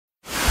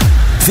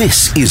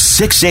This is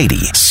 680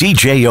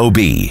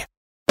 CJOB.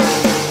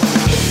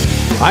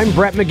 I'm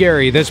Brett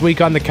McGarry. This week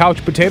on the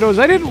Couch Potatoes,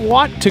 I didn't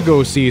want to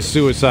go see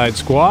Suicide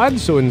Squad,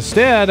 so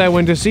instead I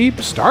went to see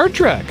Star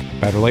Trek.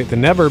 Better late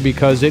than never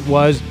because it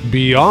was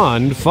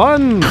beyond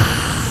fun.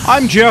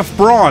 I'm Jeff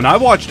Braun. I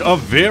watched a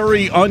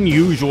very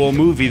unusual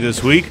movie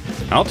this week.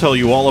 I'll tell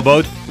you all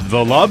about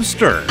The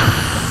Lobster.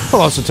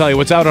 I'll also tell you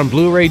what's out on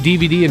Blu-ray,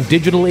 DVD, and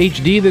digital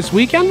HD this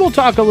week, and we'll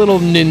talk a little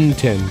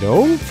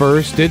Nintendo.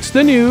 First, it's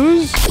the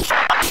news.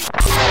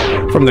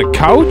 From the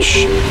couch.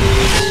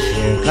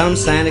 Here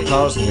comes Santa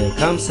Claus, here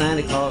comes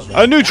Santa Claus.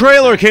 A new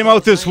trailer came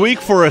out this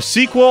week for a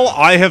sequel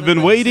I have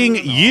been waiting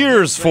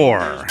years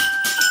for.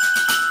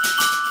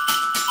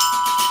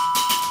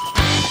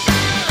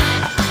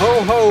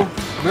 Ho,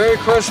 ho, Merry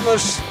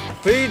Christmas,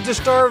 feed the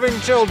starving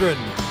children.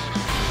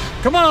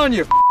 Come on,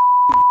 you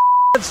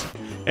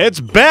It's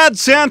Bad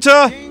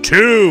Santa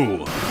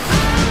 2.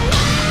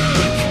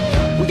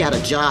 We got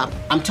a job.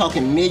 I'm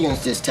talking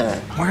millions this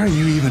time. Why are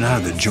you even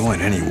out of the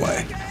joint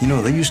anyway? You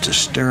know, they used to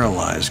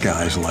sterilize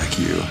guys like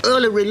you.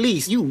 Early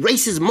release, you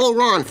racist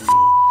moron.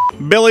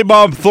 Billy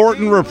Bob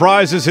Thornton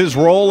reprises his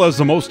role as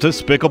the most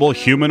despicable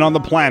human on the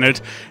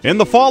planet in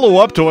the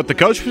follow-up to what the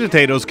Couch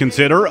Potatoes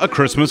consider a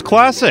Christmas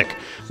classic.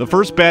 The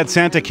first Bad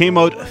Santa came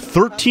out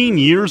 13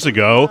 years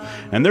ago,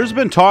 and there's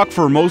been talk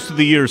for most of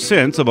the year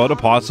since about a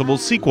possible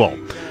sequel.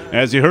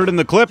 As you heard in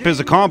the clip,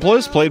 his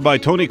accomplice, played by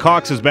Tony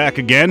Cox, is back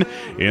again.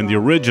 In the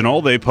original,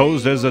 they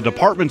posed as a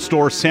department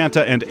store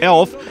Santa and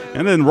elf,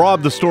 and then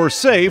robbed the store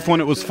safe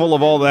when it was full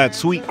of all that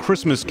sweet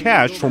Christmas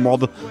cash from all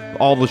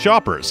the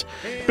shoppers.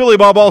 Billy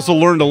Bob also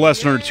learned a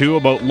lesson or two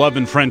about love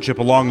and friendship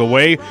along the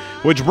way,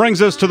 which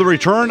brings us to the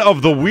return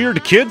of the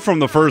weird kid from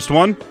the first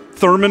one,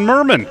 Thurman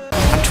Merman.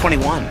 I'm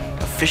 21,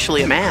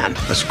 officially a man.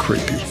 That's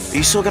creepy. Are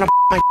you still gonna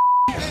my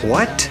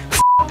What?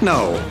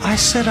 No. I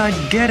said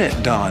I'd get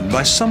it done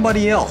by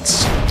somebody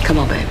else. Come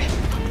on, baby.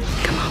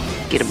 Come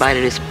on. Get a bite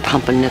of this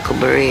pumpernickel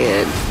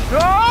bread.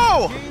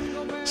 No!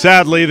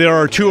 Sadly, there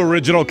are two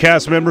original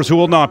cast members who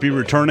will not be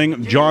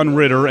returning, John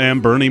Ritter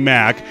and Bernie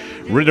Mac.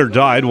 Ritter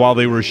died while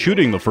they were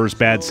shooting the first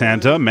Bad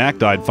Santa. Mac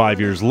died 5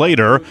 years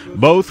later,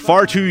 both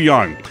far too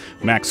young.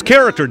 Mac's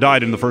character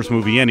died in the first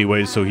movie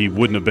anyway, so he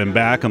wouldn't have been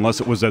back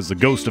unless it was as the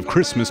ghost of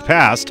Christmas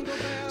past.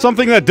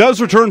 Something that does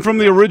return from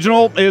the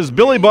original is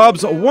Billy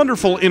Bob's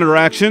wonderful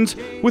interactions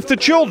with the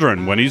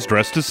children when he's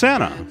dressed as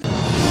Santa.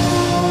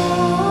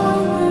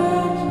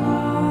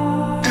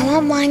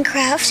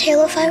 Minecraft,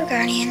 Halo 5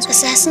 Guardians,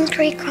 Assassin's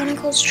Creed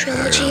Chronicles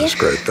Trilogy.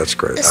 Yeah, that's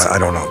great. I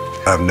don't know.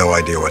 I have no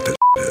idea what this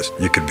is.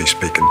 You could be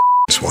speaking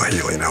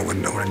Swahili and I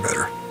wouldn't know any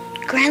better.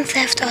 Grand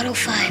Theft Auto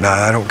 5. Nah,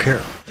 I don't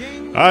care.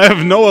 I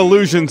have no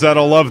illusions that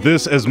I'll love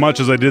this as much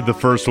as I did the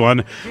first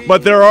one,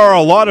 but there are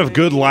a lot of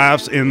good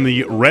laughs in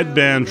the Red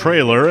Band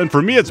trailer, and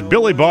for me it's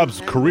Billy Bob's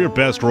career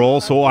best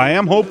role, so I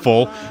am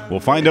hopeful. We'll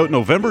find out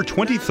November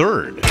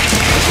 23rd.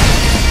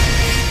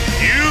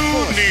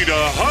 You need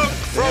a hug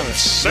from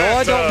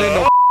Santa. No, I don't need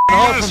no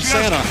hug from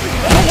Santa.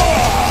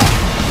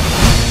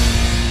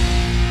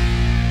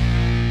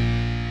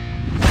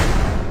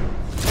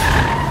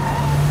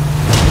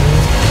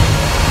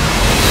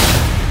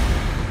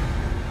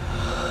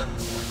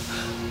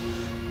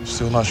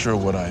 Still not sure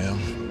what I am.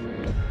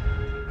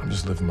 I'm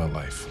just living my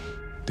life,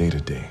 day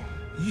to day.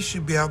 You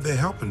should be out there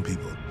helping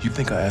people. You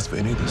think I asked for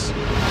any of this?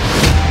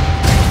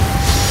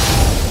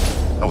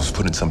 I was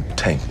put in some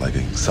tank like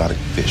an exotic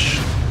fish.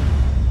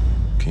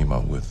 Came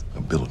out with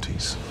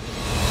abilities.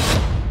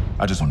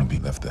 I just want to be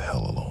left the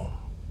hell alone.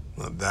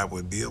 Well, that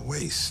would be a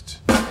waste.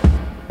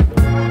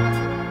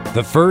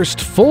 The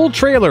first full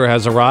trailer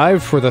has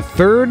arrived for the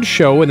third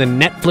show in the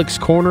Netflix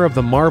corner of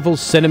the Marvel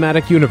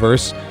Cinematic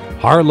Universe.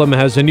 Harlem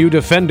has a new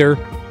defender,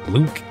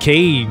 Luke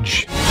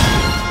Cage.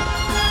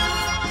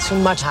 Too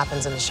much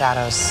happens in the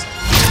shadows.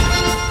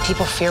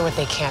 People fear what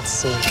they can't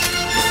see.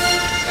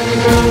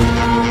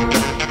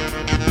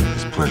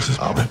 This place is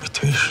our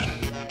reputation,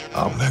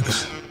 our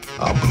legacy,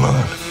 our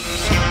blood.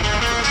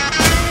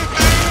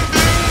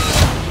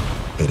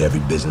 Hit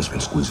every business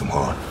and squeeze them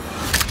hard.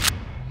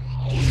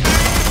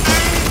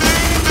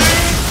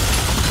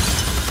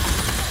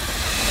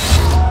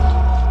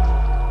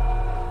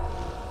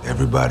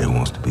 Everybody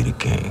wants to be the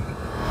king.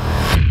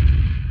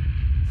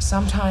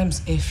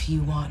 Sometimes if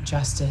you want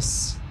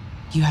justice,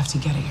 you have to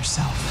get it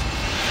yourself.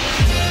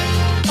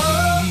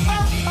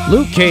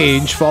 Luke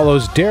Cage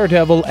follows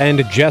Daredevil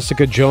and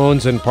Jessica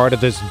Jones in part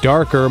of this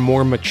darker,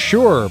 more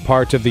mature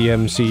part of the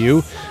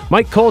MCU.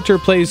 Mike Colter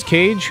plays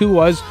Cage, who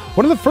was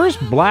one of the first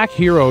black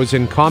heroes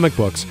in comic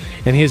books,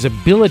 and his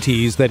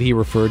abilities that he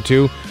referred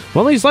to,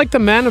 well, he's like the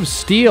Man of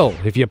Steel.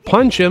 If you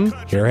punch him,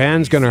 your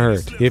hand's gonna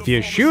hurt. If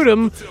you shoot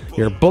him,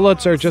 your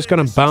bullets are just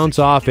gonna bounce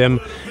off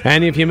him,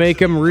 and if you make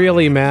him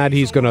really mad,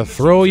 he's gonna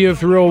throw you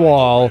through a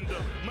wall,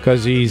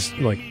 because he's,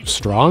 like,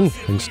 strong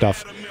and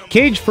stuff.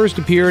 Cage first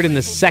appeared in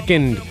the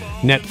second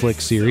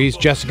Netflix series,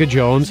 Jessica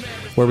Jones,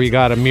 where we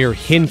got a mere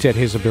hint at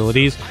his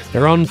abilities.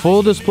 They're on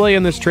full display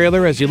in this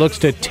trailer as he looks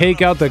to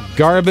take out the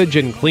garbage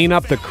and clean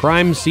up the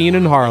crime scene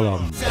in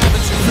Harlem.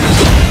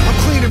 I'm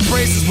cleaning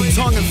braces with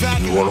tongue and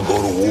fat. You wanna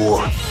go to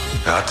war?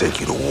 I'll take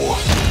you to war.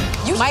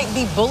 You might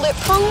be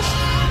bulletproof,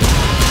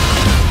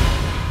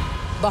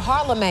 but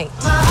Harlem ain't.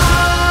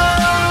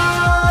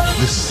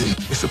 This city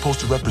is supposed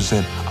to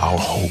represent our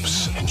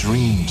hopes and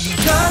dreams.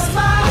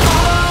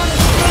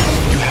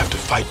 You have to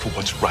fight for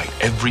what's right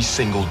every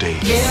single day.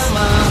 Yeah,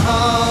 my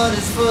heart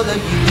is full of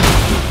you.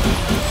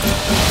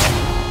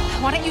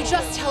 Why don't you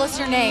just tell us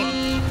your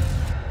name?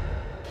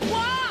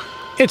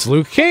 It's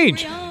Luke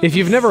Cage. If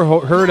you've never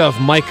heard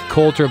of Mike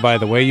Coulter, by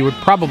the way, you would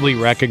probably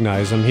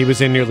recognize him. He was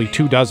in nearly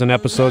 24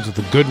 episodes of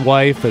The Good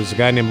Wife as a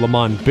guy named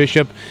Lamont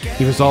Bishop.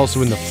 He was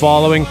also in The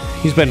Following.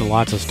 He's been in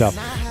lots of stuff.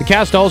 The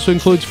cast also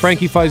includes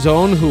Frankie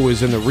Faison, who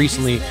was in the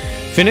recently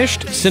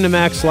finished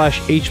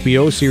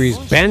Cinemax/HBO series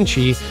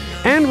Banshee,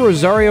 and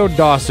Rosario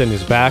Dawson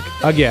is back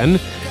again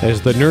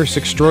as the nurse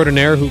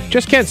extraordinaire who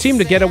just can't seem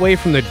to get away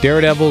from the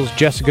Daredevils,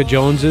 Jessica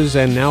Joneses,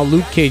 and now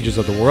Luke Cages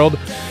of the world.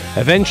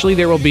 Eventually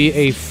there will be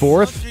a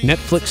fourth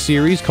Netflix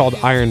series called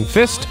Iron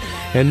Fist,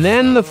 and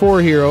then the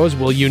four heroes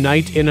will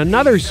unite in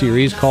another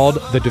series called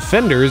The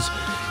Defenders.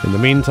 In the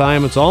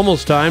meantime, it's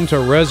almost time to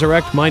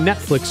resurrect my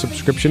Netflix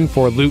subscription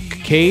for Luke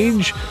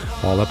Cage.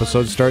 All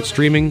episodes start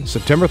streaming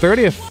September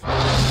 30th.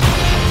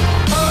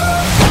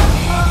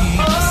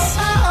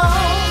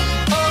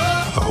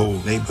 The whole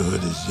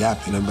neighborhood is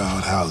yapping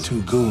about how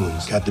two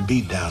goons got the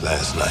beat down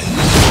last night.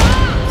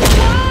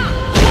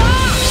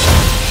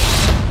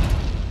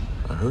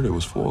 I heard it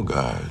was 4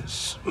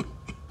 guys.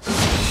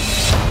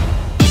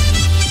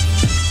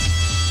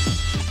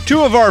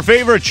 Two of our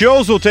favorite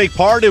shows will take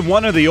part in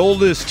one of the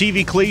oldest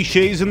TV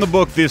cliches in the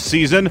book this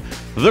season,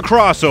 the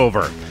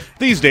crossover.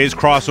 These days,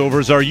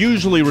 crossovers are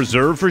usually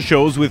reserved for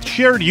shows with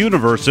shared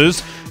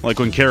universes, like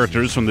when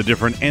characters from the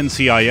different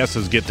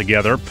NCISs get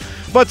together.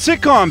 But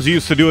sitcoms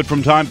used to do it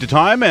from time to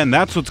time, and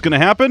that's what's going to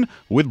happen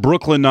with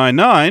Brooklyn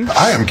Nine-Nine.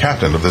 I am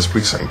captain of this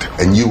precinct,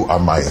 and you are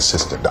my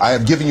assistant. I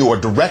have given you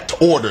a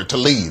direct order to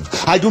leave.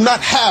 I do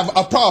not have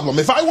a problem.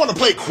 If I want to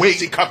play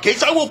Quasi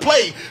Cupcakes, I will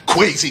play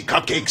Quasi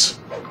Cupcakes.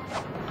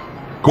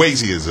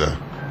 Quasi is a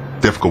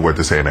difficult word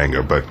to say in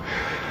anger, but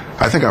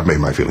I think I've made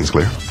my feelings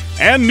clear.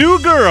 And New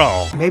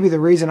Girl. Maybe the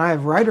reason I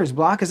have writer's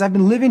block is I've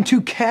been living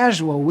too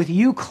casual with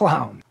you,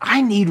 clown.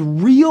 I need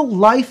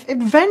real-life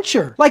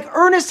adventure, like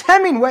Ernest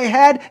Hemingway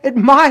had at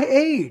my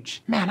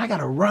age. Man, I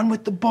gotta run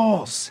with the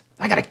balls.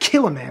 I gotta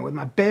kill a man with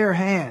my bare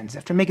hands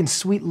after making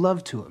sweet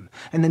love to him,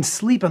 and then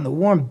sleep on the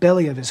warm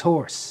belly of his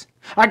horse.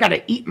 I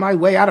gotta eat my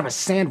way out of a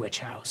sandwich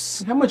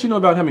house. How much you know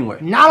about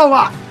Hemingway? Not a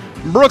lot.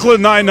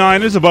 Brooklyn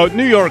Nine-Nine is about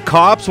New York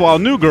cops, while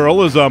New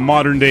Girl is a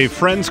modern-day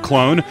Friends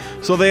clone,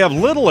 so they have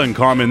little in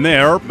common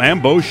there,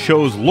 and both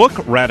shows look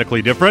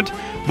radically different,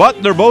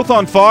 but they're both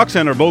on Fox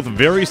and are both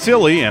very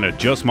silly, and it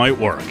just might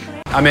work.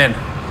 I'm in.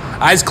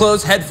 Eyes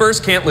closed, head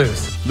first, can't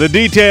lose. The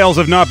details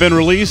have not been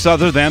released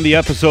other than the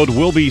episode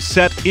will be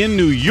set in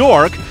New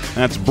York.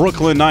 That's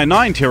Brooklyn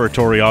Nine-Nine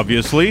territory,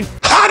 obviously.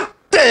 Hot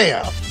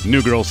damn!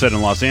 New Girl set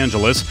in Los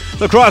Angeles.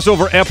 The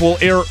crossover ep will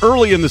air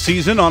early in the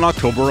season on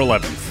October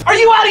 11th. Are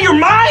you out of your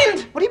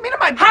mind? What do you mean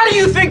am I... How do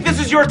you think this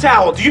is your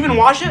towel? Do you even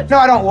wash it? No,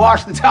 I don't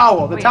wash the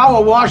towel. The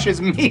towel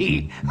washes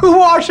me. Who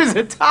washes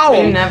a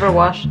towel? You never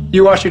wash.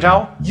 You wash your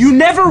towel? You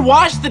never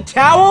wash the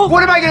towel?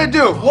 What am I gonna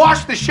do?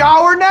 Wash the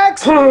shower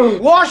next?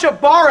 Wash a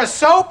bar of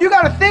soap? You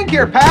gotta think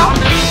here, pal.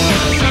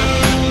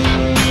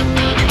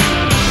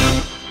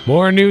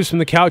 More news from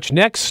the couch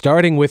next,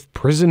 starting with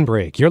Prison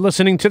Break. You're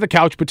listening to The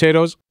Couch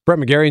Potatoes. Brett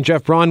McGarry and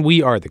Jeff Braun,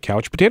 we are The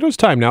Couch Potatoes.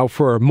 Time now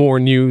for more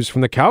news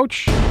from the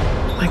couch.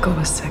 Michael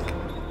was sick,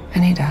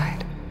 and he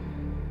died.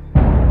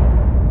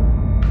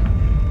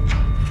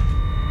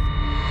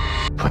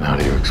 But how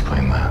do you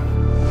explain that?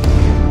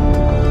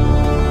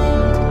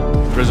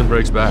 Prison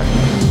Break's back.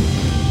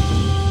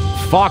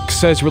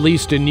 Fox has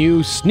released a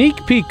new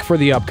sneak peek for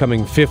the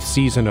upcoming 5th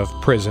season of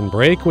Prison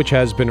Break, which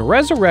has been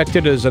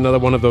resurrected as another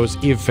one of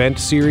those event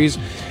series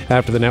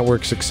after the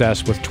network's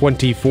success with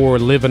 24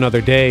 Live Another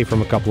Day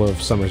from a couple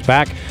of summers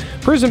back.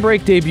 Prison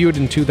Break debuted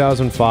in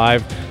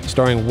 2005,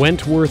 starring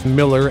Wentworth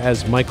Miller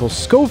as Michael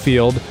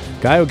Schofield,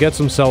 guy who gets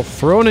himself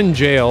thrown in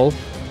jail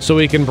so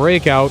he can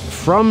break out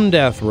from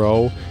death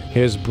row.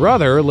 His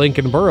brother,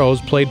 Lincoln Burrows,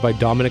 played by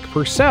Dominic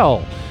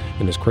Purcell.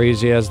 And as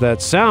crazy as that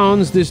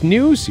sounds, this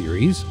new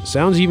series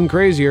sounds even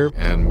crazier.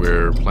 And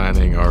we're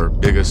planning our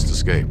biggest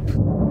escape.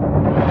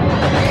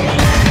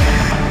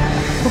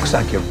 Looks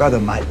like your brother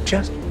might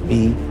just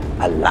be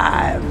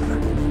alive.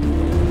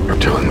 You're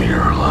telling me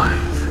you're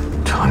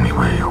alive. Telling me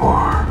where you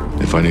are.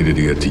 If I needed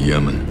to get to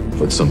Yemen,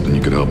 that's something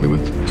you could help me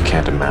with? You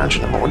can't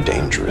imagine a more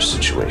dangerous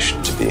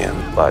situation to be in,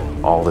 but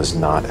all is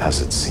not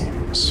as it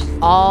seems.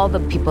 All the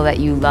people that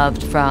you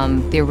loved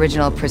from the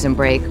original Prison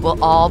Break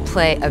will all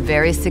play a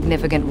very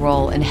significant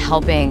role in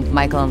helping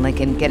Michael and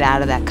Lincoln get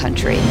out of that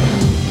country.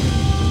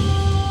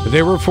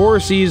 There were 4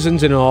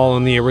 seasons in all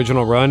in the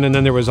original run, and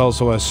then there was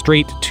also a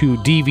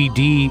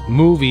straight-to-DVD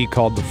movie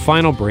called The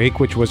Final Break,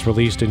 which was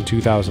released in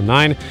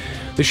 2009.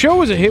 The show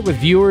was a hit with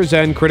viewers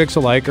and critics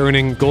alike,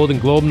 earning Golden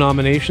Globe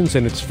nominations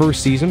in its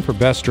first season for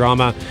Best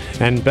Drama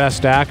and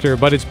Best Actor,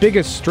 but its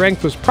biggest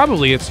strength was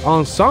probably its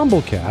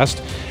ensemble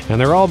cast,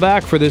 and they're all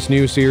back for this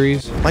new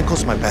series.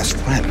 Michael's my best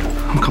friend.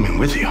 I'm coming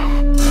with you.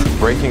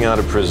 Breaking out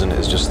of prison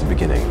is just the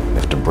beginning. You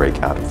have to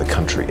break out of the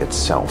country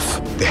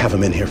itself. They have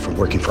him in here for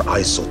working for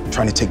ISIL,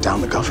 trying to take down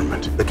the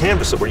government. The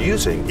canvas that we're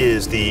using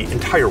is the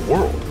entire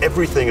world.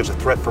 Everything is a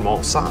threat from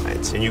all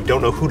sides, and you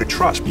don't know who to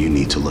trust. You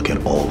need to look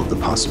at all of the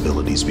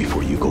possibilities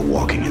before you go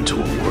walking into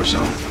a war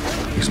zone.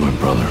 He's my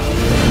brother.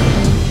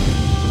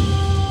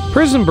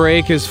 Prison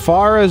Break, as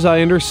far as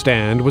I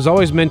understand, was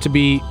always meant to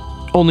be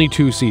only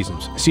 2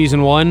 seasons.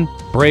 Season 1,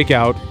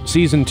 Breakout.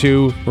 Season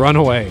 2,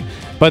 Runaway.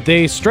 But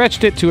they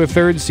stretched it to a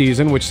 3rd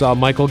season, which saw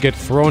Michael get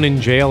thrown in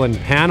jail in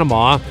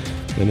Panama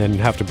and then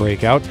have to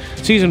break out.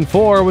 Season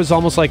 4 was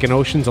almost like an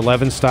Ocean's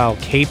 11-style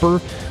caper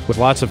with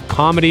lots of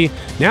comedy.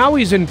 Now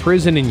he's in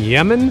prison in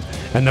Yemen,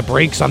 and the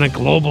break's on a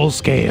global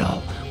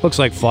scale. Looks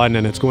like fun,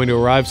 and it's going to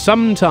arrive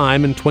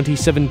sometime in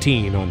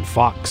 2017 on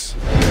Fox.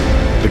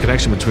 The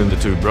connection between the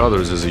two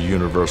brothers is a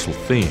universal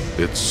theme.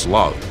 It's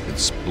love.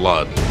 It's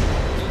blood.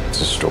 It's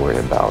a story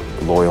about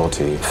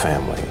loyalty,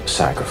 family,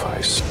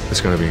 sacrifice.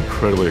 It's going to be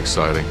incredibly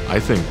exciting.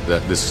 I think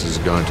that this is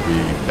going to be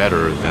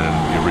better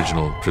than the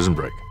original Prison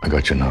Break. I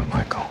got your note,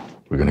 Michael.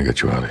 We're gonna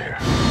get you out of here.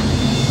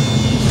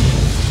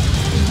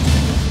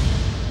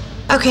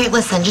 Okay,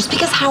 listen, just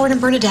because Howard and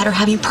Bernadette are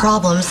having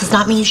problems does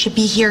not mean you should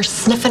be here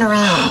sniffing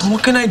around.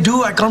 What can I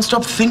do? I can't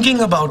stop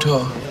thinking about her.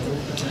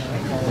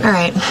 All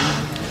right,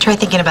 try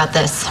thinking about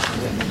this.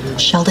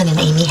 Sheldon and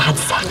Amy had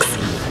sex.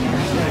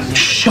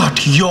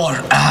 Shut your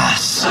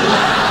ass.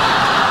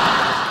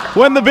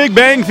 When The Big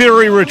Bang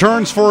Theory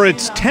returns for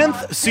its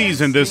 10th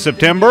season this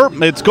September,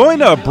 it's going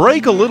to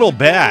break a little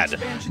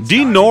bad.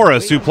 Dean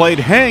Norris, who played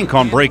Hank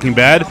on Breaking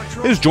Bad,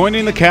 is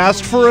joining the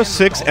cast for a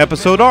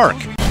 6-episode arc.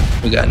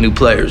 We got new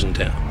players in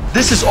town.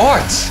 This is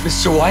Art.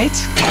 Mr. White?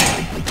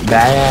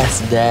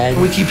 Badass dad.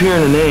 We keep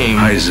hearing the name.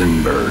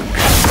 Heisenberg.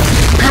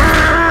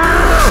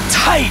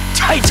 Tight.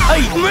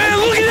 Man,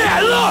 look at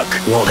that, look!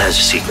 Walt has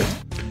a secret.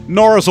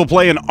 Norris will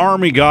play an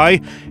army guy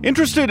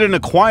interested in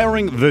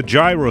acquiring the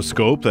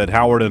gyroscope that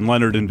Howard and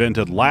Leonard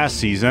invented last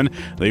season.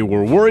 They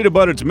were worried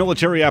about its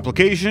military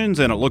applications,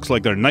 and it looks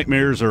like their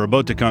nightmares are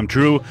about to come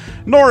true.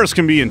 Norris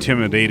can be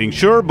intimidating,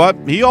 sure, but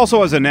he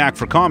also has a knack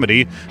for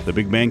comedy. The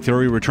Big Bang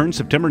Theory returns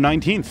September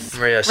 19th.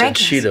 Ray, I said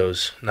Rankings.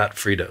 Cheetos, not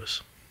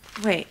Fritos.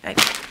 Wait, I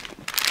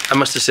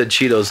must have said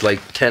Cheetos like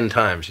 10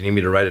 times. You need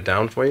me to write it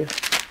down for you?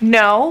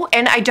 no,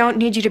 and I don't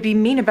need you to be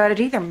mean about it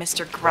either,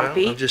 Mr.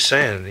 Grumpy. Well, I'm just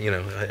saying,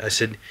 I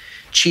said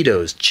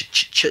Cheetos,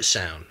 ch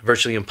sound.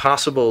 Virtually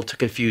impossible to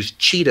confuse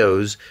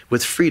Cheetos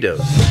with Fritos.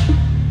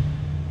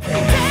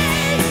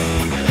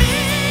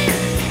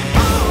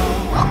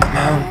 Welcome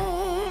home.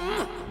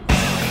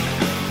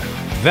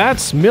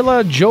 That's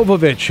Mila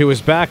Jovovich, who is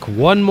back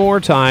one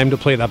more time to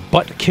play the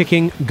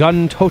butt-kicking,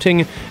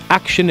 gun-toting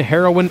action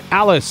heroine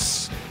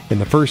Alice in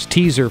the first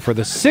teaser for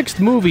the 6th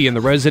movie in the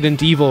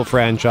Resident Evil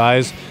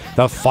franchise,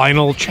 The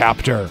Final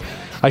Chapter.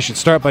 I should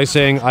start by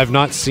saying I've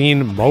not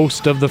seen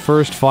most of the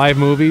first 5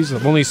 movies.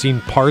 I've only seen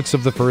parts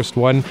of the first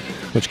one,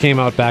 which came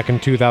out back in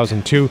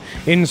 2002,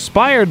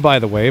 inspired, by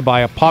the way,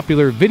 by a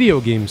popular video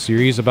game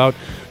series about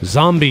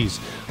zombies.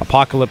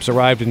 Apocalypse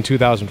arrived in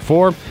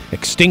 2004,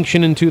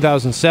 Extinction in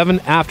 2007,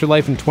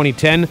 Afterlife in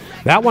 2010.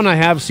 That one I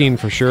have seen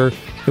for sure.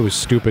 It was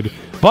stupid.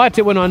 But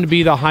it went on to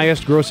be the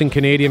highest-grossing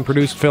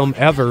Canadian-produced film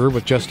ever,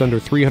 with just under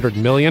 $300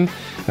 million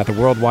at the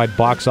worldwide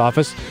box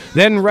office.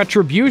 Then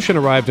Retribution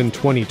arrived in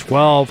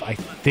 2012. I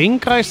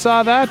think I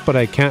saw that, but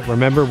I can't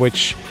remember,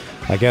 which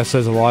I guess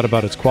says a lot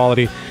about its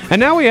quality.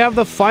 And now we have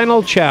The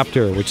Final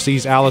Chapter, which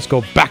sees Alice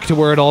go back to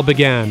where it all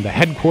began, the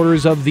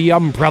headquarters of the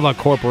Umbrella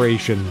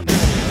Corporation.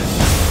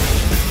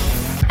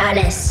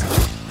 Alice,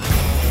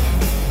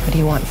 What do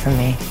you want from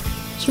me?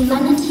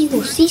 humanity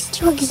will cease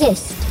to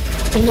exist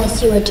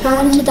unless you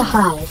return to the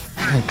hive.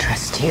 I don't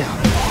trust you.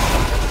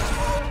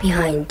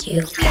 Behind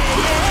you.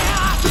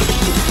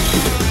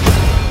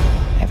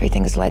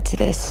 Everything's led to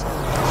this.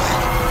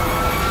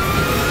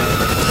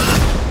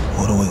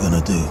 What are we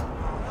gonna do?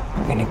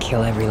 We're gonna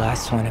kill every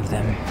last one of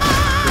them.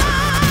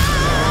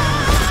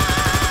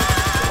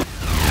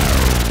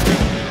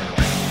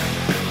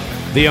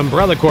 The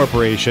Umbrella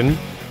Corporation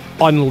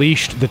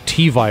unleashed the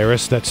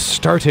T-virus that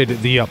started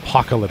the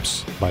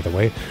apocalypse, by the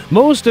way.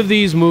 Most of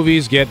these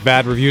movies get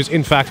bad reviews.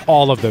 In fact,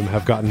 all of them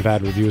have gotten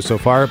bad reviews so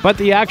far, but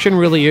the action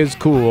really is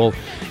cool,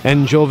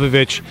 and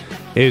Jovovich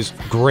is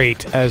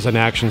great as an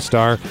action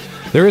star.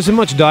 There isn't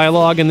much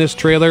dialogue in this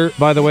trailer,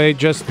 by the way,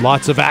 just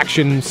lots of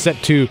action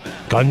set to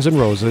Guns N'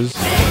 Roses.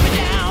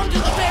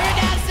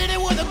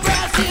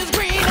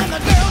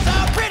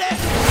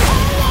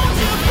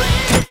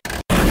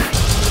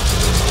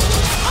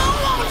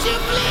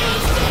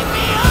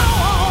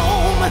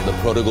 The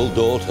prodigal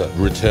daughter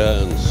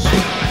returns.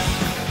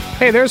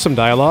 Hey, there's some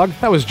dialogue.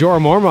 That was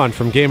Jorah Mormont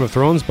from Game of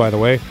Thrones, by the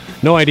way.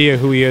 No idea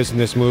who he is in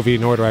this movie,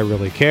 nor do I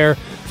really care.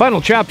 Final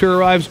chapter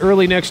arrives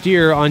early next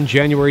year on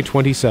January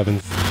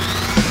 27th.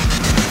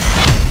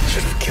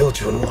 Should have killed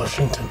you in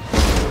Washington.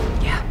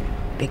 Yeah,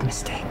 big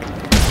mistake.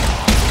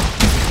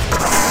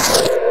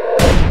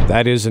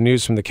 That is the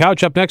news from the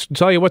couch. Up next, we'll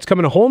tell you what's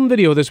coming to home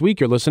video this week.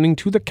 You're listening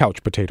to The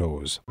Couch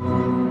Potatoes.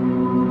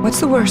 What's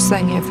the worst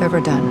thing you've ever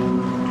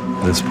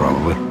done? This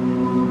probably.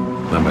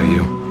 How about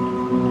you?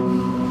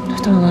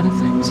 I've done a lot of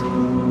things.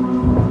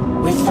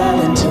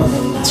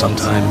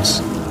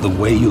 Sometimes the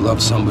way you love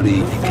somebody,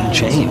 it can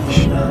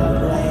change.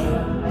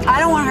 I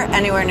don't want her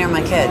anywhere near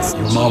my kids.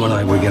 Your mom and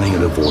I were getting a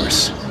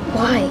divorce.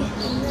 Why?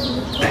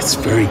 It's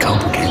very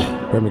complicated.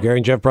 Brett McGarry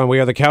and Jeff Brown, we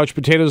are The Couch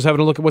Potatoes,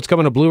 having a look at what's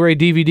coming to Blu-ray,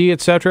 DVD,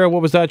 etc.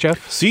 What was that,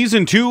 Jeff?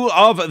 Season 2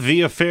 of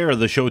The Affair,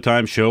 the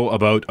Showtime show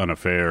about an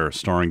affair,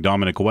 starring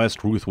Dominic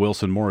West, Ruth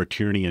Wilson, Maura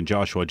Tierney, and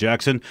Joshua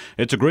Jackson.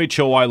 It's a great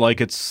show. I like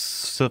it.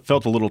 It's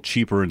felt a little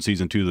cheaper in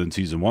Season 2 than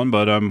Season 1,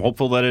 but I'm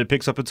hopeful that it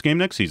picks up its game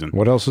next season.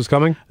 What else is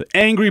coming? The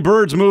Angry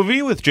Birds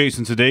movie with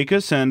Jason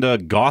Sudeikis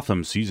and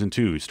Gotham Season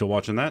 2. You still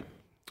watching that?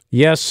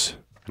 Yes.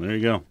 There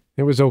you go.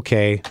 It was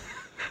okay.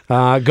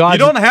 God, you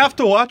don't have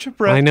to watch it,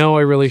 Brett. I know,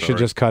 I really should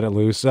just cut it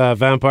loose.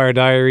 Vampire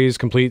Diaries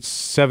completes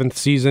 7th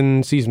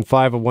season, season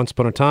 5 of Once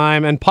Upon a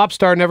Time, and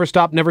Popstar Never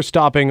Stop, Never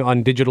Stopping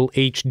on digital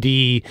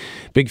HD.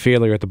 Big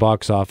failure at the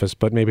box office,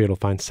 but maybe it'll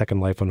find second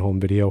life on home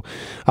video.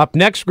 Up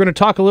next, we're going to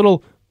talk a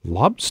little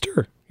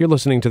Lobster. You're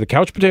listening to The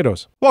Couch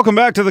Potatoes. Welcome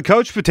back to The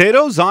Couch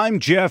Potatoes. I'm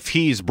Jeff.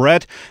 He's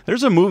Brett.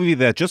 There's a movie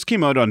that just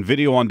came out on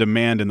video on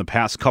demand in the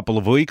past couple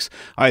of weeks.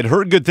 I had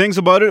heard good things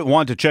about it,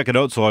 wanted to check it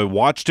out, so I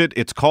watched it.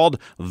 It's called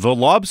The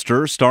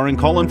Lobster, starring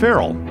Colin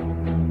Farrell.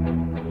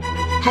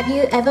 Have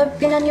you ever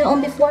been on your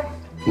own before?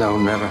 No,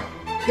 never.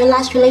 Your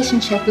last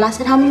relationship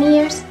lasted how many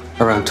years?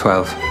 Around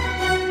 12.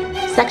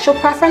 Sexual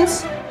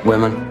preference?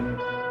 Women.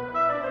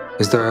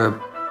 Is there a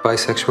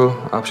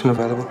bisexual option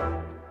available?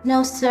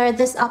 No, sir,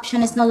 this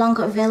option is no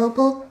longer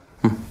available.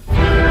 And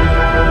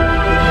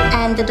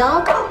the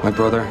dog? My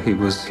brother, he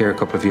was here a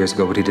couple of years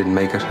ago, but he didn't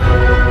make it.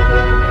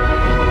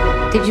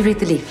 Did you read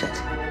the leaflet?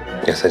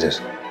 Yes, I did.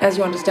 As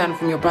you understand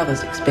from your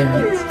brother's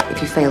experience.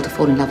 If you fail to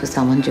fall in love with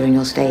someone during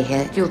your stay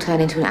here, you'll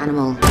turn into an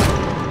animal.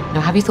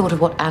 Now, have you thought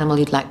of what animal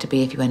you'd like to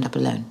be if you end up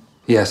alone?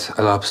 Yes,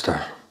 a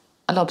lobster.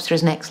 A lobster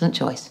is an excellent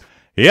choice.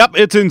 Yep,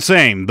 it's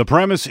insane. The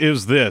premise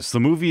is this. The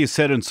movie is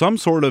set in some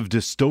sort of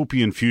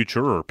dystopian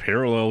future or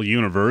parallel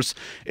universe.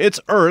 It's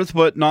Earth,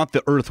 but not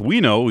the Earth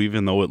we know,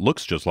 even though it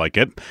looks just like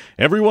it.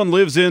 Everyone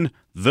lives in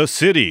the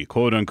city,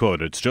 quote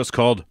unquote. It's just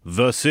called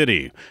The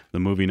City. The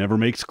movie never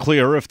makes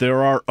clear if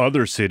there are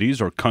other cities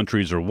or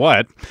countries or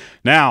what.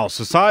 Now,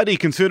 society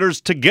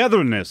considers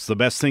togetherness the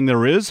best thing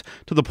there is,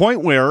 to the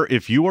point where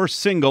if you are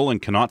single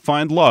and cannot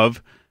find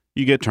love,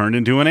 you get turned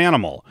into an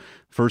animal.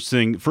 First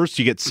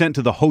you get sent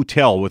to the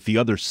hotel with the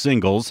other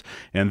singles,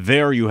 and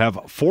there you have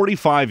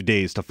 45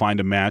 days to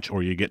find a match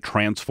or you get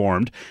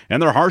transformed,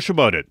 and they're harsh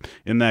about it.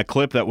 In that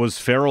clip, that was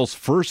Farrell's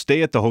first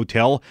day at the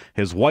hotel.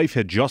 His wife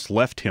had just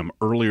left him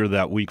earlier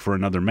that week for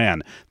another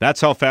man.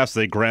 That's how fast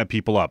they grab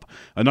people up.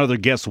 Another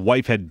guest's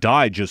wife had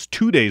died just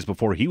 2 days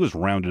before he was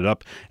rounded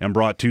up and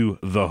brought to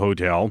the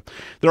hotel.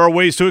 There are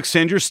ways to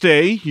extend your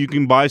stay. You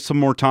can buy you some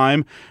more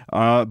time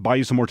in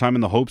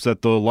the hopes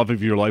that the love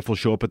of your life will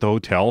show up at the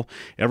hotel.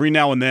 Every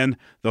now and then,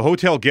 the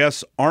hotel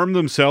guests arm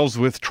themselves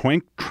with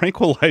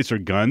tranquilizer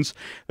guns.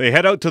 They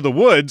head out to the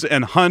woods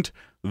and hunt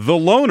the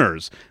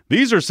loners.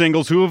 These are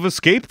singles who have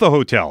escaped the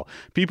hotel.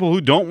 People who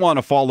don't want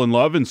to fall in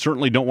love and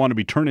certainly don't want to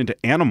be turned into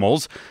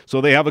animals. So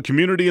they have a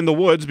community in the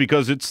woods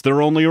because it's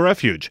their only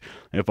refuge.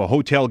 If a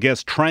hotel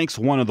guest tranks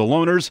one of the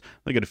loners,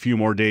 they get a few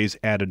more days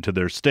added to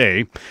their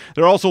stay.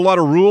 There are also a lot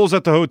of rules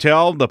at the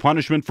hotel. The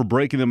punishment for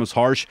breaking them is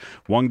harsh.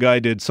 One guy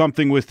did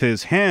something with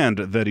his hand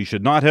that he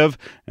should not have,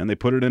 and they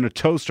put it in a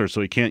toaster so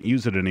he can't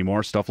use it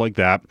anymore, stuff like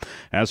that.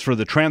 As for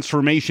the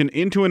transformation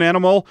into an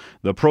animal,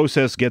 the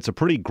process gets a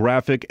pretty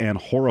graphic and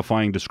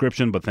horrifying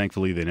description, but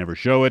thankfully they never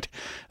show it.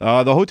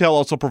 The hotel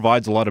also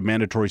provides a lot of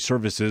mandatory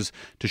services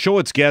to show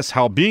its guests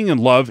how being in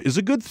love is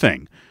a good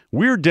thing.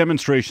 Weird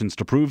demonstrations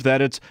to prove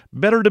that it's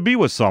better to be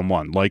with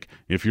someone. Like,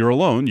 if you're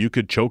alone, you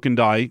could choke and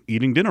die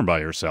eating dinner by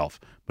yourself.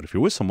 But if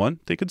you're with someone,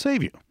 they could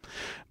save you.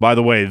 By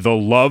the way, the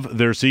love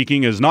they're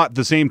seeking is not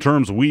the same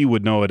terms we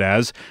would know it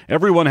as.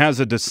 Everyone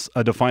has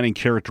a defining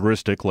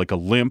characteristic, like a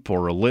limp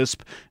or a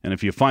lisp, and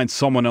if you find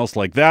someone else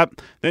like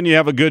that, then you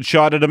have a good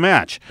shot at a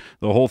match.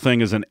 The whole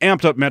thing is an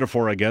amped-up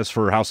metaphor, I guess,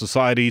 for how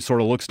society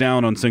sort of looks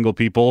down on single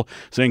people,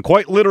 saying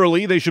quite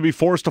literally they should be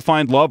forced to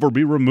find love or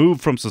be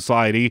removed from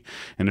society.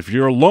 And if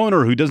you're a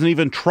loner who doesn't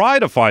even try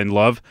to find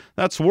love,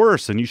 that's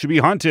worse, and you should be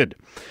hunted.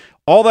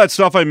 All that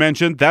stuff I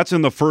mentioned, that's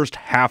in the first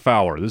half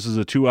hour. This is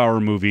a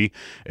 2-hour movie.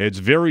 It's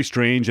very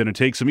strange, and it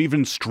takes some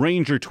even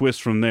stranger twists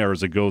from there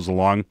as it goes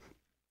along.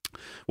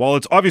 While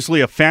it's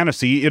obviously a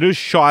fantasy, it is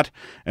shot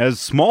as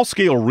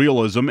small-scale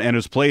realism and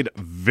is played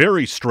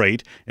very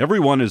straight.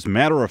 Everyone is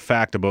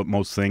matter-of-fact about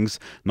most things.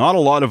 Not a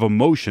lot of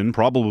emotion,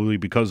 probably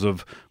because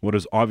of what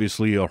is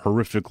obviously a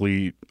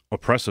horrifically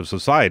oppressive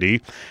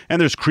society.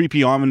 And there's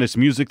creepy, ominous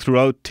music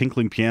throughout,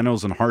 tinkling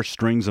pianos and harsh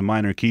strings and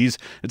minor keys.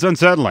 It's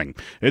unsettling.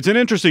 It's an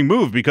interesting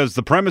move because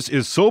the premise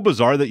is so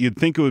bizarre that you'd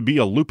think it would be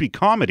a loopy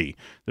comedy.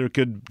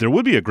 There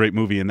would be a great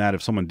movie in that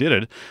if someone did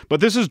it. But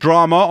this is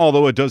drama,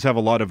 although it does have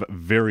a lot of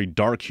very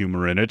dark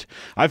humor in it.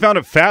 I found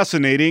it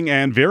fascinating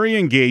and very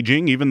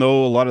engaging, even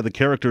though a lot of the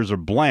characters are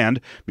bland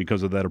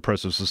because of that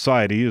oppressive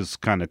society is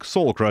kind of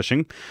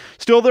soul-crushing.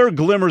 Still, there are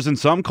glimmers in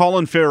some.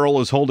 Colin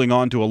Farrell is holding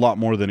on to a lot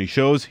more than he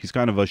shows. He's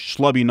kind of a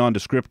schlubby,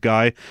 nondescript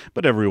guy,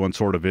 but everyone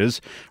sort of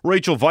is.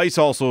 Rachel Weisz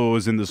also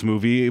is in this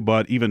movie,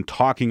 but even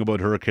talking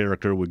about her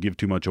character would give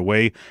too much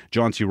away.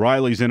 John C.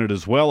 Reilly's in it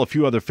as well. A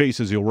few other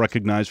faces you'll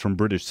recognize from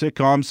British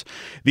sitcoms.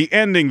 The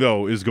ending,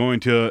 though, is going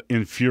to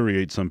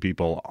infuriate some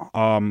people.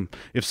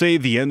 If, say,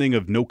 the ending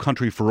of No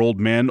Country for Old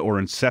Men or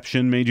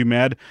Inception made you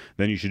mad,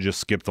 then you should just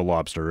skip The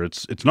Lobster.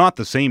 It's not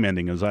the same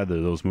ending as either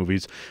of those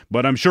movies,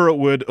 but I'm sure it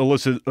would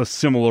elicit a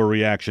similar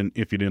reaction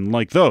if you didn't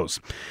like those.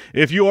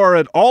 If you are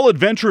at all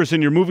adventurous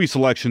in your movie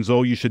selections,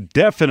 though, you should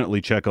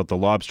definitely check out The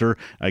Lobster.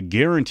 I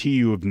guarantee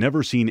you have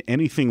never seen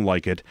anything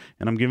like it,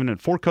 and I'm giving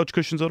it 4 couch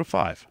cushions out of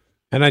 5.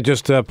 And I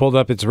just pulled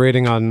up its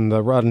rating on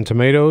the Rotten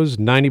Tomatoes,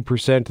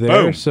 90%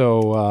 there. Boom.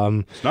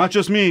 So it's not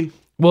just me.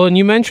 Well, and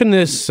you mentioned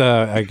this,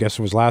 I guess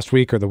it was last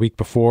week or the week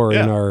before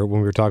when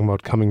we were talking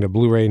about coming to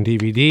Blu-ray and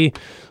DVD.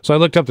 So I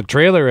looked up the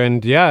trailer,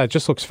 and it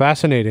just looks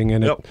fascinating.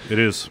 And it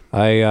is.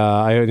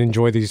 I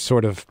enjoy these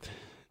sort of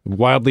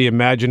wildly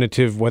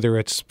imaginative, whether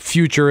it's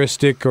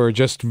futuristic or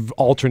just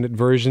alternate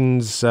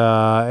versions.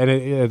 And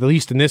at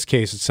least in this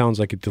case, it sounds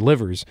like it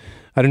delivers.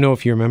 I don't know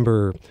if you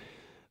remember.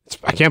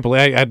 I can't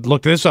believe I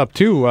looked this up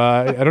too.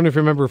 I don't know if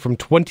you remember from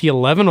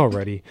 2011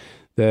 already,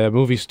 the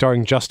movie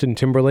starring Justin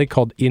Timberlake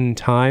called In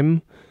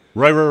Time.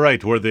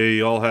 Right. Where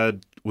they all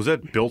had, was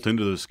that built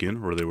into the skin,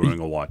 or were they wearing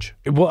a watch?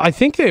 Well, I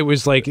think it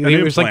was like they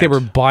were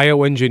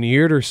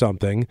bioengineered or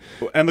something.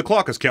 And the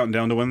clock is counting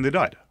down to when they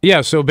died. Yeah,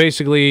 so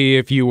basically,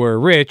 if you were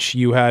rich,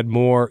 you had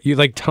more.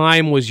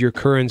 Time was your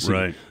currency.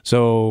 Right.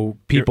 So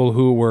people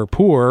who were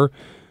poor,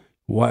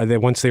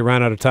 once they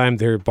ran out of time,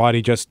 their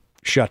body just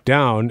shut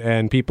down,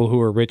 and people who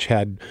were rich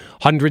had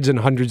hundreds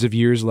and hundreds of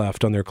years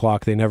left on their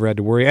clock. They never had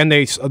to worry, and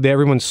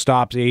everyone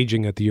stops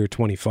aging at the year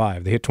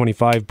 25. They hit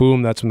 25,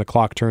 boom, that's when the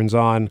clock turns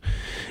on,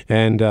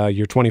 and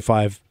you're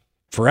 25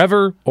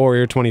 forever, or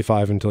you're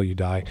 25 until you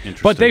die.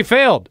 But they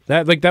failed.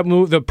 That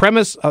movie, the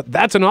premise,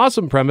 that's an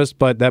awesome premise,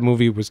 but that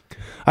movie was,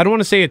 I don't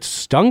want to say it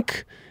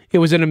stunk. It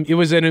was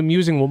an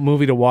amusing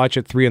movie to watch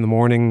at 3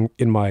 a.m.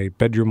 in my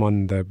bedroom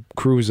on the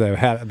cruise that I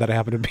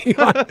happened to be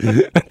on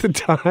at the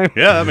time.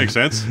 Yeah, that makes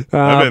sense.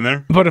 I've been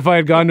there. But if I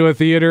had gone to a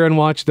theater and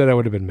watched it, I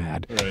would have been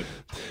mad. Right.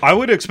 I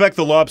would expect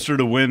The Lobster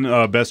to win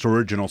Best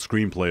Original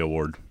Screenplay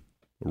Award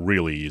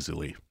really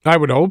easily. I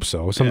would hope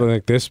so. Something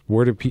like this.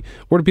 Where do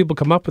people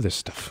come up with this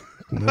stuff?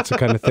 And that's the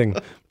kind of thing.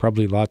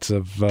 Probably lots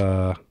of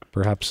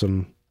perhaps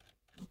some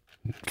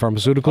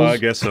pharmaceuticals. I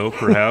guess so,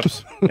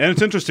 perhaps. And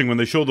it's interesting when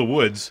they show the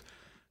woods.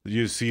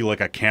 You see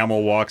like a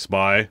camel walks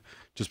by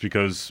just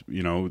because,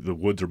 the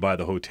woods are by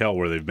the hotel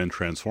where they've been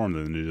transformed,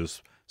 and they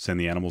just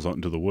send the animals out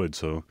into the woods.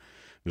 So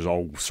there's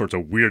all sorts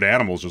of weird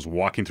animals just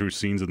walking through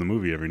scenes in the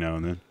movie every now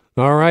and then.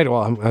 All right.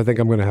 Well, I think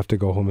I'm going to have to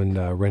go home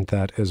and rent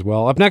that as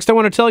well. Up next, I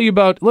want to tell you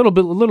about a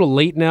little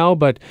late now,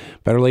 but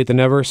better late than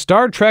never.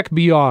 Star Trek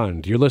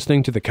Beyond. You're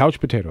listening to The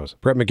Couch Potatoes.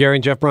 Brett McGarry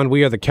and Jeff Brown,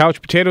 we are The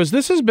Couch Potatoes.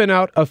 This has been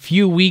out a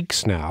few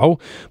weeks now,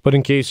 but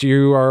in case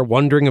you are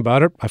wondering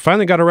about it, I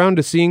finally got around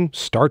to seeing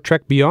Star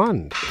Trek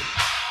Beyond.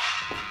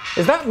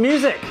 Is that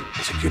music?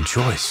 It's a good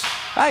choice.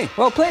 Hey,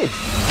 well played.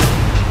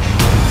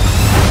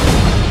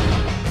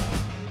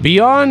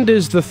 Beyond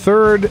is the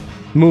third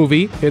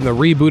movie in the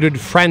rebooted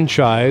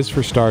franchise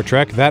for Star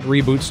Trek. That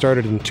reboot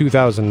started in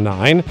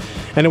 2009,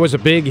 and it was a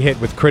big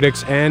hit with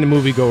critics and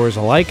moviegoers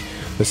alike.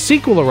 The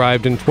sequel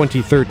arrived in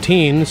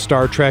 2013,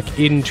 Star Trek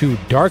Into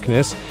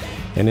Darkness,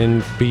 and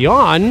in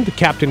Beyond,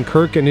 Captain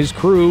Kirk and his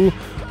crew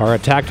are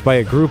attacked by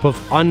a group of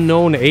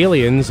unknown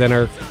aliens and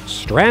are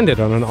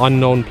stranded on an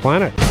unknown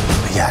planet.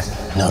 We got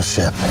no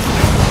ship.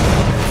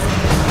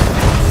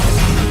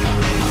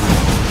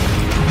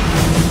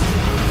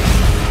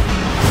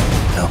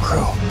 No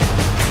crew.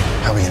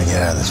 How are we going to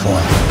get out of this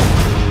one?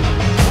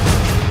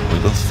 We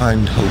will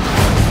find hope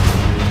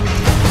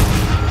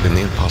in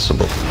the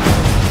impossible.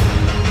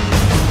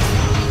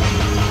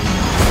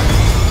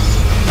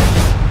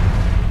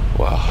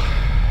 Well,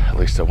 at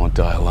least I won't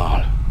die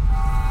alone.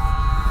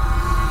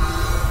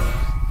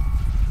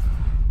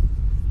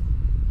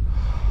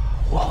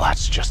 Well,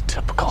 that's just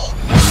typical.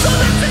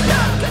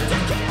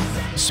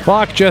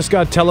 Spock just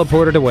got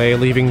teleported away,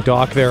 leaving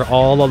Doc there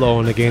all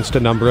alone against a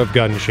number of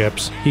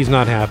gunships. He's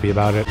not happy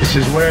about it. This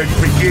is where it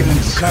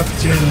begins,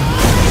 Captain.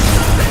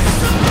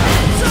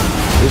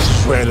 This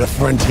is where the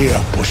frontier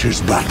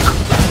pushes back.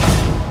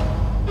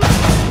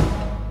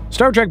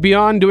 Star Trek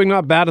Beyond doing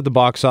not bad at the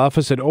box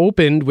office. It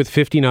opened with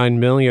 $59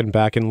 million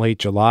back in late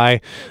July.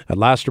 At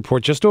last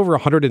report, just over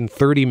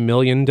 $130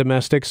 million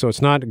domestic, so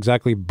it's not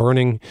exactly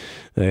burning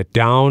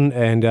down,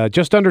 and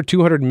just under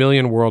 $200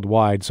 million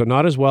worldwide, so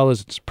not as well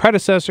as its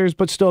predecessors,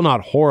 but still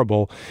not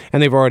horrible,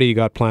 and they've already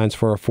got plans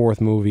for a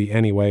fourth movie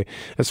anyway.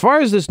 As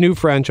far as this new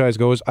franchise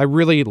goes, I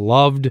really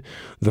loved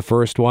the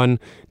first one.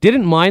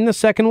 Didn't mind the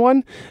second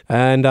one,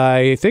 and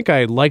I think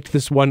I liked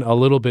this one a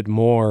little bit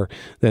more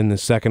than the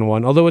second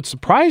one, although it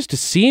surprised to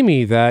see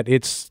me that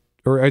it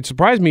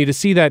surprised me to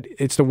see that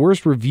it's the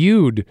worst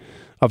reviewed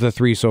of the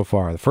three so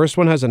far. The first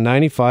one has a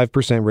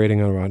 95%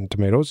 rating on Rotten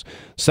Tomatoes.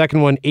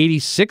 Second one,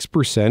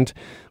 86%.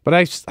 But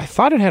I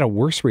thought it had a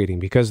worse rating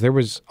because there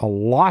was a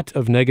lot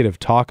of negative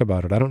talk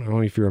about it. I don't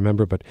know if you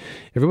remember, but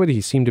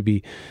everybody seemed to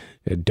be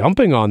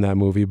dumping on that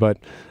movie. But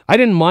I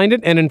didn't mind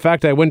it. And in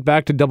fact, I went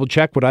back to double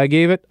check what I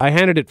gave it. I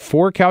handed it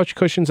 4 couch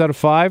cushions out of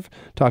 5,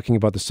 talking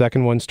about the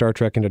second one, Star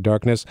Trek Into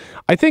Darkness.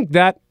 I think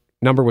that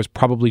number was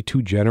probably too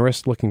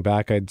generous. Looking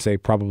back, I'd say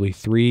probably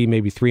 3,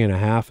 maybe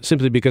 3.5,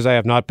 simply because I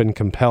have not been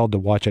compelled to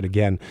watch it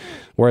again.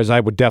 Whereas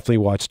I would definitely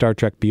watch Star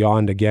Trek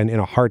Beyond again in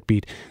a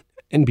heartbeat.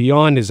 And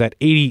Beyond is at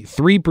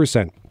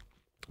 83%.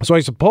 So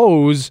I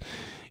suppose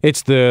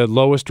it's the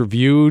lowest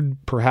reviewed,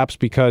 perhaps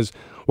because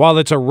while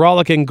it's a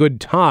rollicking good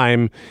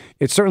time,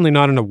 it's certainly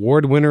not an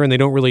award winner, and they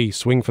don't really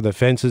swing for the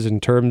fences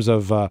in terms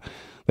of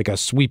like a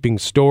sweeping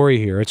story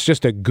here. It's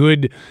just a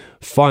good,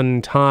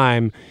 fun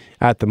time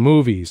at the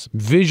movies.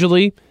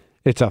 Visually,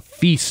 it's a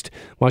feast,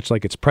 much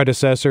like its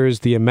predecessors.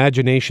 The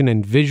imagination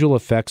and visual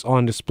effects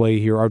on display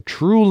here are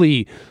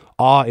truly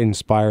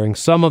awe-inspiring,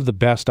 some of the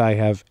best I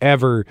have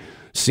ever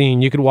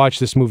seen. You could watch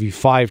this movie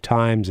 5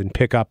 times and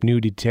pick up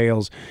new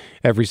details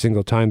every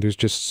single time. There's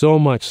just so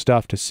much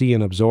stuff to see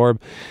and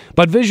absorb.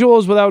 But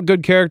visuals without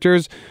good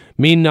characters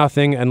mean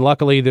nothing, and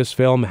luckily this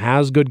film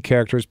has good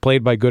characters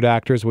played by good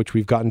actors, which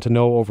we've gotten to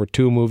know over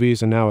 2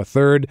 movies and now a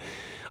third.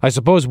 I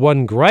suppose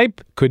one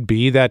gripe could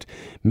be that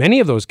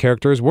many of those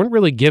characters weren't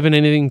really given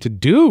anything to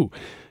do.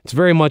 It's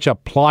very much a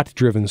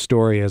plot-driven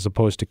story as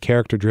opposed to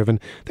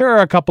character-driven. There are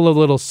a couple of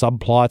little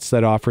subplots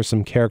that offer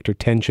some character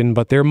tension,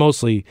 but they're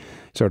mostly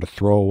sort of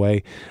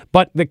throwaway.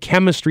 But the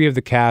chemistry of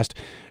the cast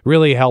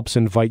really helps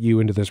invite you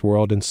into this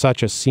world in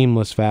such a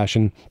seamless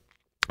fashion.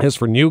 As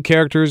for new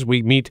characters,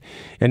 we meet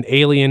an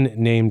alien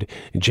named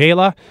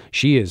Jayla.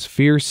 She is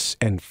fierce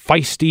and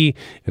feisty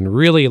and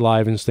really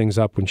livens things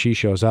up when she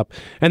shows up.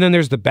 And then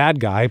there's the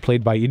bad guy,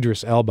 played by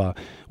Idris Elba,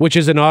 which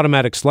is an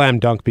automatic slam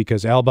dunk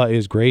because Elba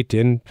is great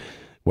in,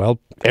 well,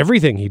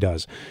 everything he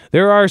does.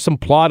 There are some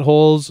plot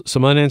holes,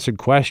 some unanswered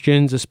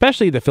questions,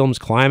 especially the film's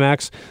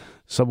climax.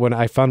 So when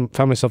I found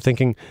myself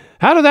thinking,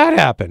 how did that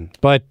happen?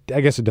 But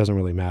I guess it doesn't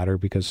really matter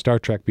because Star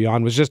Trek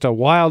Beyond was just a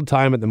wild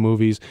time at the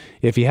movies.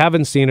 If you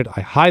haven't seen it,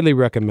 I highly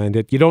recommend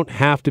it. You don't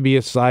have to be a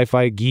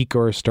sci-fi geek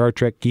or a Star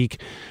Trek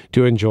geek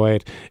to enjoy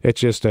it.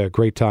 It's just a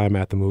great time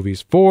at the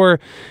movies. 4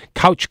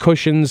 couch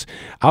cushions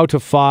out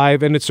of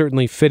 5, and it's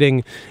certainly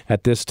fitting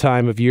at this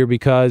time of year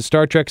because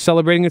Star Trek's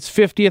celebrating its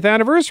 50th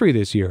anniversary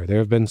this year. There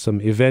have been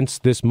some events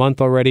this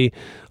month already,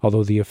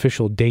 although the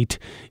official date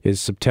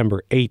is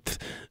September 8th.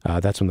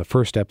 That's when the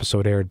first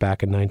episode aired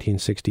back in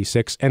 1966.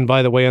 And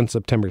by the way, on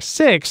September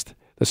 6th,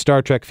 the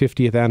Star Trek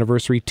 50th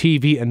Anniversary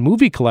TV and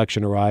movie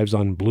collection arrives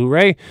on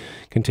Blu-ray,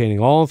 containing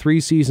all 3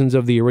 seasons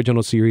of the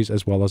original series,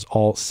 as well as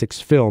all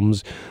 6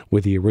 films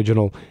with the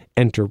original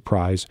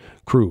Enterprise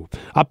crew.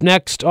 Up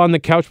next on the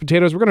Couch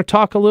Potatoes, we're going to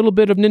talk a little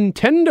bit of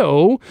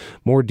Nintendo.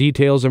 More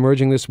details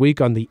emerging this week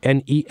on the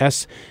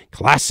NES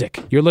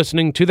Classic. You're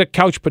listening to the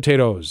Couch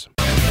Potatoes.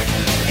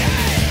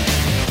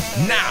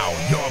 Now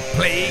you're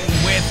playing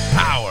with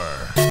power.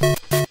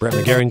 Brett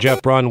McGarry and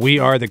Jeff Braun, we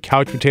are the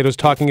Couch Potatoes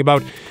talking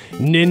about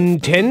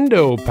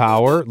Nintendo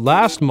Power.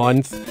 Last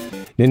month,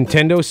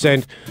 Nintendo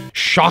sent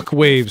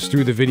shockwaves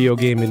through the video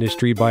game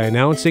industry by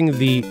announcing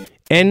the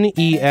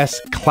NES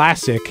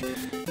Classic,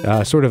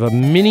 sort of a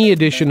mini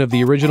edition of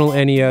the original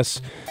NES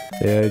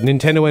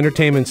Nintendo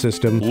Entertainment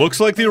System.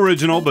 Looks like the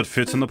original, but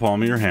fits in the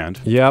palm of your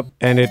hand. Yep,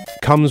 and it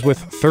comes with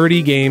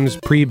 30 games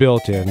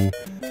pre-built in.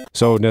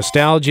 So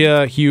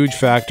nostalgia, huge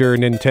factor.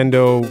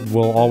 Nintendo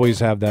will always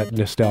have that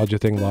nostalgia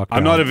thing locked down.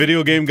 I'm not a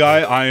video game guy.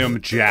 I am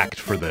jacked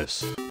for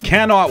this.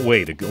 Cannot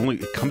wait. It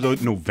comes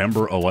out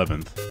November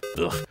 11th.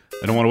 Ugh.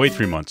 I don't want to wait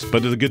 3 months.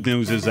 But the good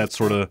news is that's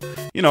sort of,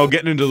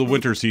 getting into the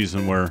winter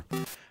season where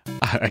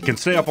I can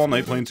stay up all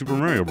night playing Super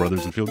Mario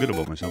Brothers and feel good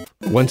about myself.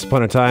 Once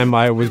upon a time,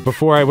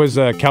 before I was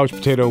a couch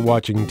potato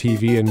watching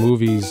TV and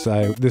movies,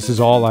 this is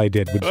all I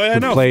did, would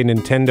play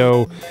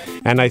Nintendo.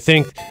 And I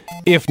think,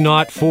 if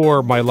not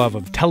for my love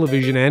of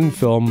television and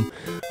film,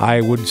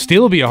 I would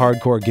still be a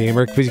hardcore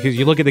gamer, because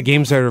you look at the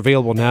games that are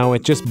available now,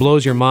 it just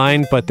blows your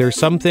mind. But there's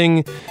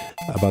something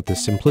about the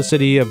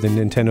simplicity of the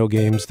Nintendo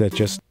games that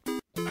just,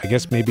 I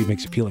guess, maybe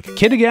makes you feel like a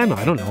kid again.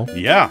 I don't know.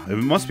 Yeah, it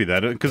must be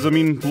that. Because,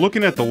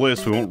 looking at the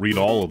list, we won't read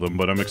all of them,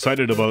 but I'm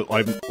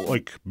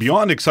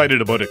beyond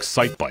excited about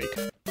Excite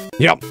Bike.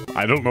 Yep.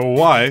 I don't know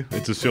why.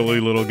 It's a silly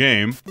little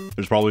game.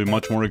 There's probably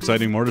much more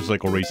exciting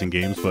motorcycle racing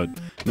games, but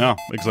no,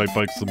 Excite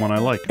Bike's the one I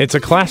like. It's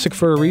a classic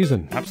for a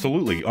reason.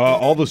 Absolutely.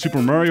 All the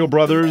Super Mario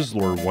Brothers,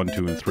 or 1,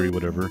 2, and 3,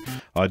 whatever.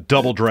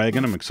 Double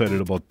Dragon, I'm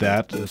excited about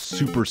that.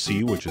 Super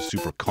C, which is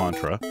Super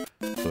Contra,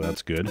 so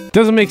that's good.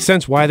 Doesn't make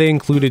sense why they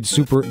included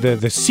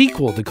the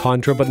sequel to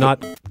Contra, but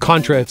not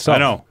Contra itself. I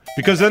know.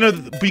 Because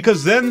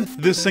then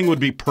this thing would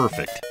be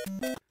perfect.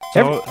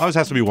 So it always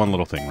has to be one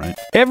little thing, right?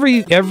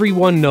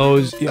 Everyone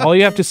knows. All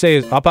you have to say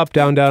is up, up,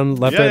 down, down,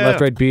 left,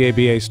 right, BA,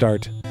 BA,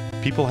 start.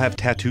 People have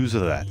tattoos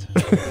of that.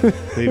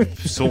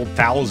 They've sold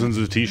thousands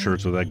of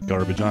t-shirts with that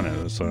garbage on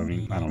it. So, I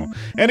mean, I don't know.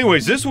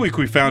 Anyways, this week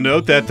we found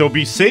out that there'll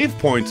be save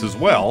points as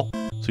well.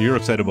 So you're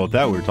excited about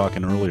that. We were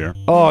talking earlier.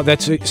 Oh,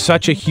 that's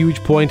such a huge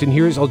point. And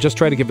I'll just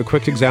try to give a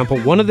quick example.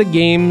 One of the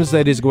games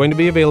that is going to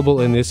be available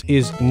in this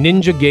is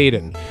Ninja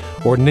Gaiden,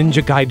 or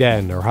Ninja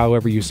Gaiden, or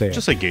however you say it.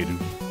 Just say Gaiden.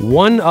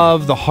 One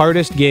of the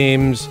hardest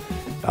games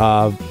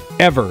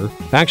ever.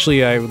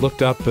 Actually, I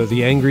looked up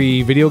the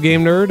Angry Video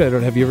Game Nerd.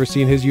 Have you ever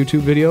seen his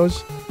YouTube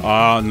videos?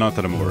 Not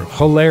that I'm aware of.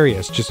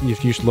 Hilarious. Just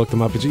if you should look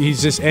them up.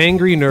 He's this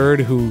angry nerd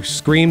who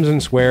screams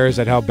and swears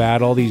at how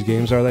bad all these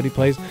games are that he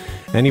plays.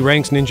 And he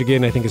ranks Ninja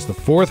Gaiden, I think, as the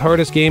 4th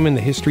hardest game in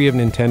the history of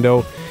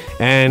Nintendo.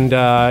 And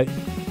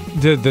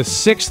the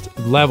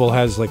 6th level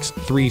has like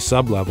 3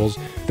 sub-levels.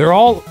 They're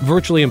all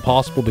virtually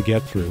impossible to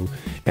get through.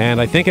 And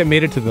I think I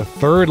made it to the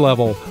 3rd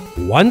level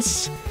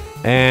once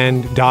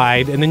and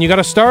died, and then you got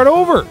to start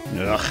over.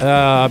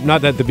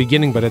 Not at the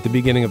beginning, but at the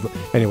beginning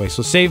of... Anyway,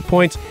 so save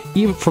points,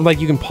 even from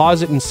you can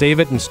pause it and save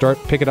it and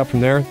pick it up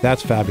from there.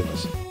 That's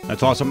fabulous.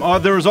 That's awesome.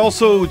 There was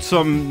also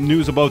some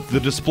news about the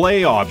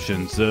display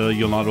options.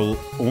 You'll not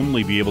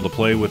only be able to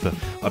play with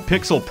a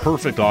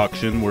pixel-perfect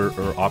option,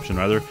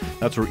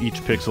 that's where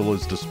each pixel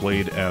is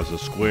displayed as a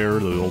square.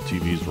 The old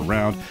TVs were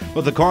round.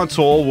 But the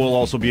console will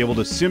also be able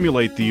to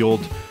simulate the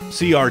old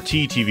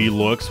CRT TV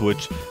looks,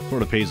 which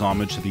sort of pays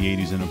homage to the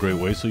 80s in a great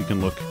way, so you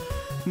can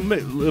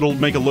it'll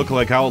make it look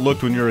like how it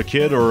looked when you were a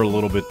kid, or a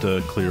little bit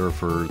clearer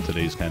for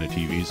today's kind of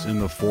TVs in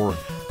the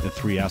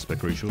 4:3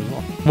 aspect ratio as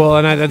well.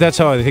 Well, and that's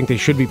how I think they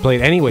should be played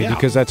anyway,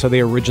 because that's how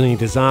they originally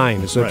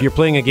designed. So if you're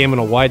playing a game on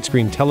a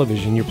widescreen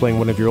television, you're playing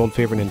one of your old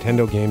favorite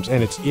Nintendo games,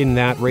 and it's in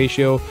that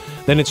ratio,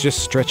 then it's just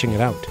stretching it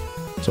out.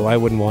 So I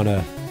wouldn't want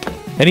to...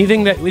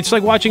 It's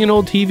like watching an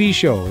old TV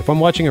show. If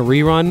I'm watching a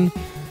rerun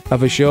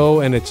of a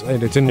show and it's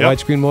in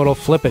widescreen mode, I'll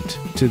flip it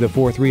to the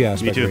 4:3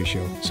 aspect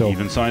ratio. So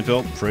even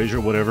Seinfeld,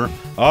 Frasier, whatever.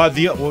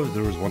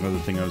 There was one other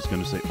thing I was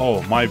going to say.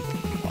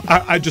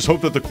 I just hope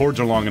that the cords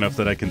are long enough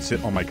that I can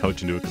sit on my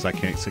couch and do it, because I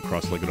can't sit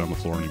cross-legged on the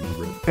floor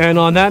anymore. And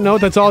on that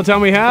note, that's all the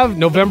time we have.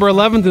 November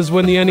 11th is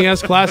when the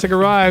NES Classic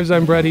arrives.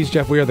 I'm Brett. He's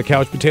Jeff. We are the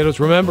Couch Potatoes.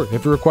 Remember,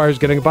 if it requires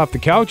getting up off the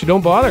couch,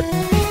 don't bother.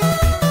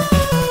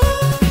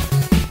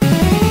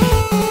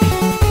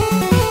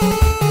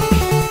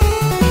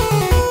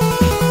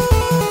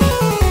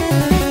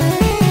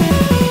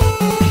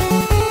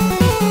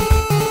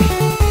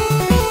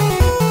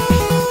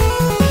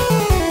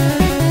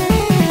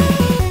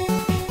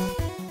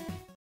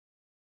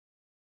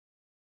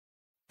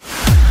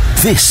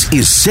 This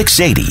is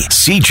 680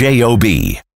 CJOB.